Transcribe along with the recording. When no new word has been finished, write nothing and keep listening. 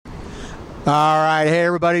All right. Hey,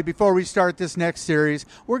 everybody. Before we start this next series,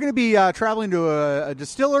 we're going to be traveling to a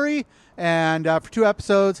distillery and for 2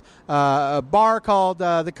 episodes, a bar called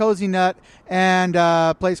the Cozy Nut and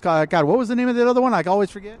a place called, God, what was the name of the other one? I always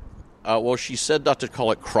forget. Well, she said not to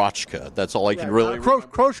call it Krotchka. That's all I can really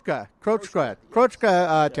Krochka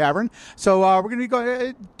Tavern. So we're going to be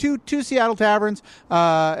going two Seattle taverns,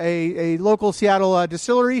 a local Seattle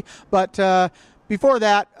distillery. But before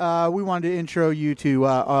that, we wanted to intro you to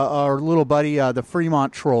our little buddy, the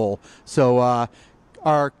Fremont Troll. So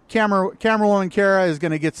our camerawoman Kara is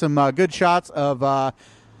going to get some good shots of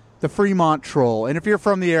the Fremont Troll. And if you're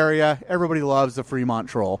from the area, everybody loves the Fremont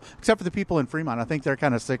Troll, except for the people in Fremont. I think they're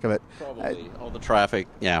kind of sick of it. Probably all the traffic.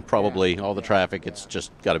 Yeah, probably all the traffic. It's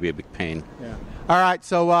just got to be a big pain. Yeah. All right,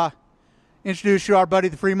 so introduce you our buddy,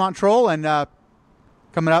 the Fremont Troll, and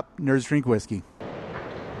coming up, Nerds Drink Whiskey.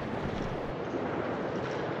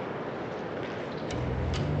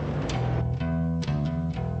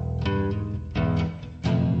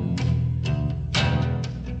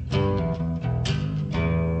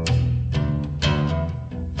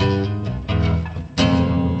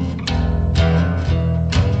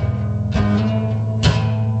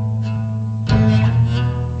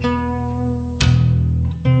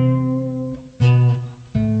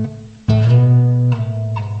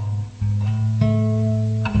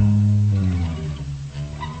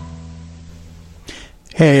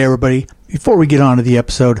 Hey, everybody. Before we get on to the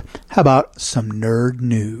episode, how about some nerd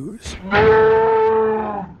news?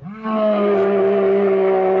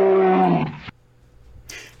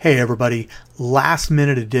 Hey, everybody.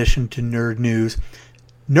 Last-minute addition to nerd news.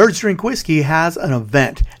 Nerds Drink Whiskey has an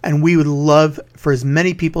event, and we would love for as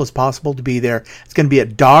many people as possible to be there. It's going to be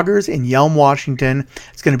at Doggers in Yelm, Washington.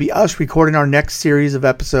 It's going to be us recording our next series of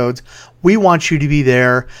episodes. We want you to be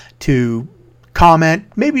there to comment,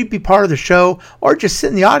 maybe be part of the show, or just sit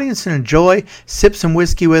in the audience and enjoy, sip some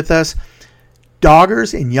whiskey with us.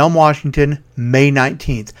 Doggers in Yelm, Washington, May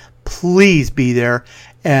 19th. Please be there.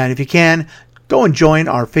 And if you can, go and join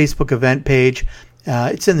our Facebook event page.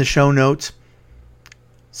 It's in the show notes.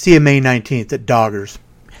 See you May 19th at Doggers.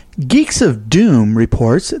 Geeks of Doom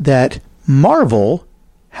reports that Marvel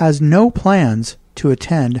has no plans to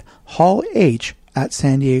attend Hall H at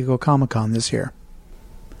San Diego Comic-Con this year.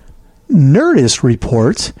 Nerdist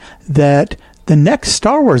reports that the next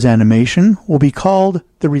Star Wars animation will be called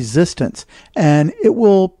The Resistance, and it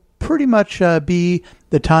will pretty much be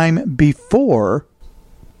the time before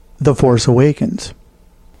The Force Awakens.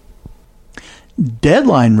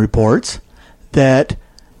 Deadline reports that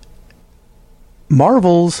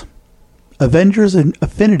Marvel's Avengers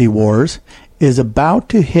Infinity Wars is about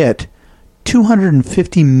to hit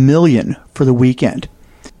 $250 million for the weekend.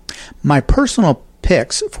 My personal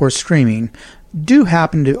picks for streaming do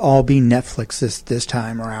happen to all be Netflix this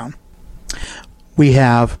time around. We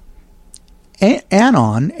have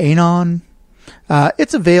Anon.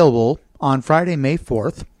 It's available on Friday, May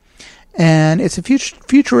 4th, and it's a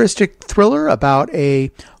futuristic thriller about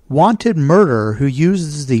a wanted murderer who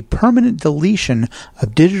uses the permanent deletion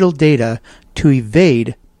of digital data to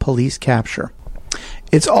evade police capture.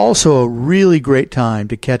 It's also a really great time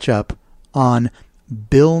to catch up on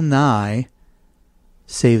Bill Nye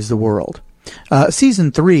Saves the World.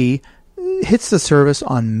 Season 3 hits the service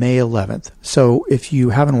on May 11th. So if you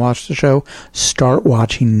haven't watched the show, start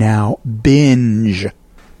watching now. Binge.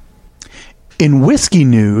 In whiskey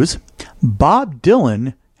news, Bob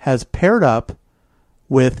Dylan has paired up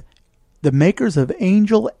with the makers of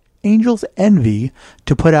Angel's Envy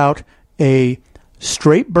to put out a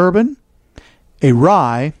straight bourbon, a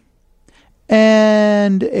rye,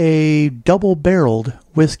 and a double-barreled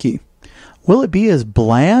whiskey. Will it be as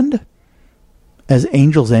bland as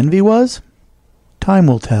Angel's Envy was? Time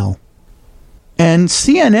will tell. And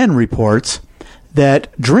CNN reports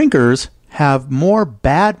that drinkers have more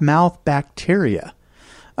bad mouth bacteria.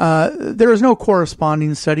 There is no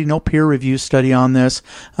corresponding study, no peer review study on this.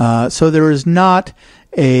 So there is not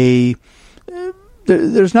there's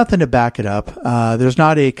nothing to back it up. There's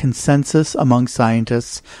not a consensus among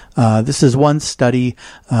scientists. This is one study.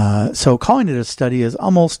 So calling it a study is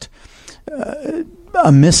almost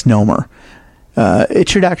a misnomer. It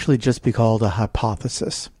should actually just be called a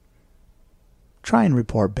hypothesis. Try and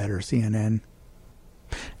report better, CNN.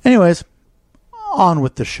 Anyways, on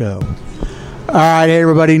with the show. All right, hey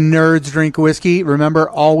everybody, Nerds Drink Whiskey. Remember,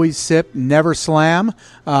 always sip, never slam.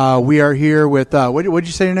 We are here with, what did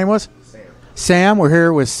you say your name was? Sam. We're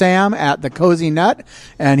here with Sam at the Cozy Nut,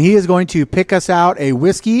 and he is going to pick us out a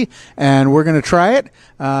whiskey, and we're going to try it.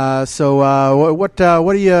 So, what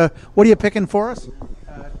are you picking for us?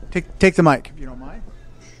 Take the mic if you don't mind.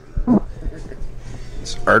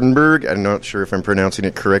 It's Ardenberg. I'm not sure if I'm pronouncing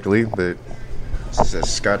it correctly, but it's a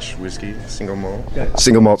Scotch whiskey, single malt. Okay.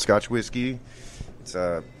 Single malt Scotch whiskey. It's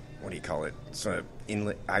a, what do you call it? It's an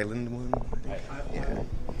inlet island one. Yeah.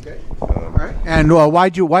 Okay. All right. And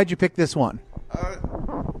why'd you pick this one?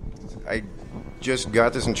 I just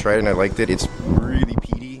got this and tried it, and I liked it. It's really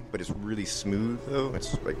peaty, but it's really smooth, though.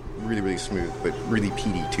 It's like really, really smooth, but really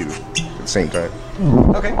peaty, too, at the same time.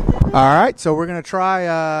 Okay. All right. So we're going to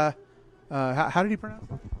try, how did you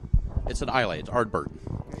pronounce it? It's an Islay. It's Ardbert.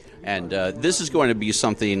 And this is going to be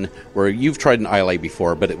something where you've tried an Islay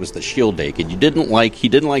before, but it was the Shield Egg, and he didn't like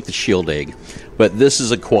the Shield Egg, but this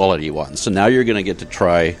is a quality one. So now you're going to get to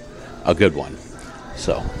try a good one.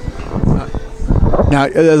 So now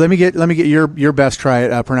let me get your best try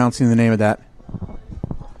at pronouncing the name of that.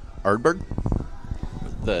 Ardbert.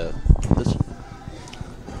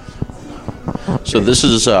 So this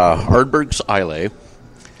is Ardberg's Islay,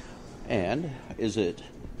 and is it?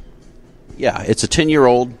 Yeah, it's a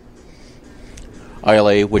 10-year-old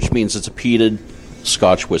Islay, which means it's a peated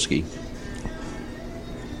Scotch whiskey.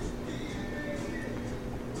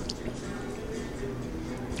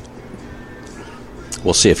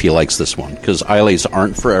 We'll see if he likes this one, because Isleys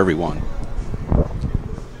aren't for everyone.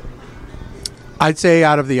 I'd say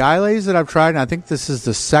out of the Isleys that I've tried, and I think this is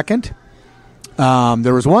the second.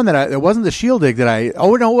 There was one that it wasn't the Shield Egg that it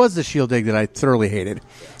was the Shield Egg that I thoroughly hated.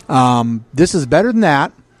 This is better than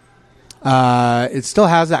that. It still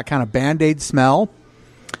has that kind of Band-Aid smell.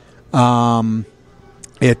 Not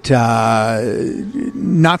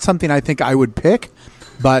something I think I would pick,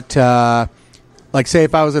 but like say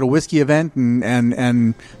if I was at a whiskey event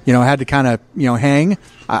and had to kind of hang,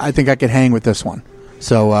 I think I could hang with this one.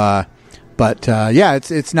 So,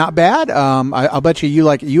 it's not bad. I'll bet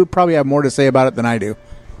you probably have more to say about it than I do.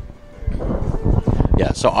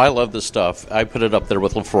 Yeah, so I love this stuff. I put it up there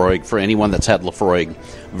with Laphroaig for anyone that's had Laphroaig,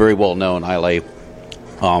 very well known Islay.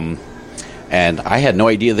 And I had no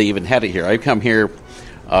idea they even had it here. I come here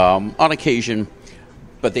on occasion,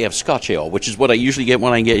 but they have Scotch ale, which is what I usually get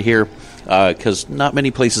when I get here, because not many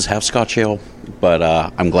places have Scotch ale. But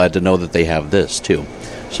I'm glad to know that they have this too.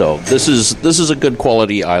 So this is a good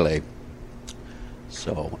quality Islay.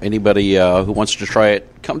 So anybody who wants to try it,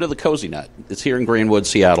 come to the Cozy Nut. It's here in Greenwood,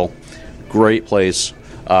 Seattle. Great place.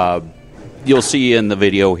 You'll see in the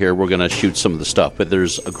video here we're going to shoot some of the stuff, but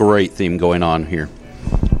there's a great theme going on here.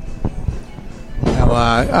 Now,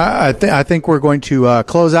 I think we're going to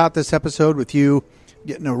close out this episode with you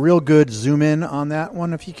getting a real good zoom in on that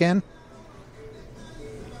one if you can.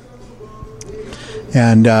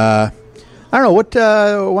 And I don't know why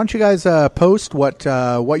don't you guys post what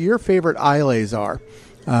your favorite Isleys are.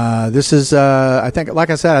 This is I think, like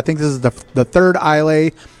I said, I think this is the third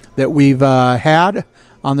Islay that we've had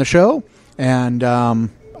on the show, and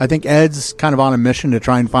I think Ed's kind of on a mission to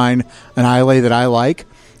try and find an Islay that I like.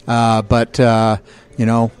 But I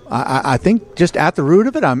think just at the root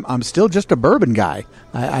of it, I'm still just a bourbon guy.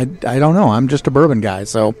 I don't know. I'm just a bourbon guy.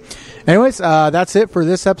 So, anyways, that's it for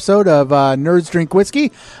this episode of Nerds Drink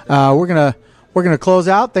Whiskey. We're gonna close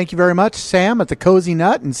out. Thank you very much, Sam, at the Cozy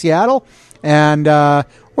Nut in Seattle, and we're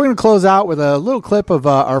gonna close out with a little clip of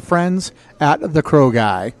our friends at the Crow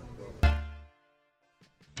Guy.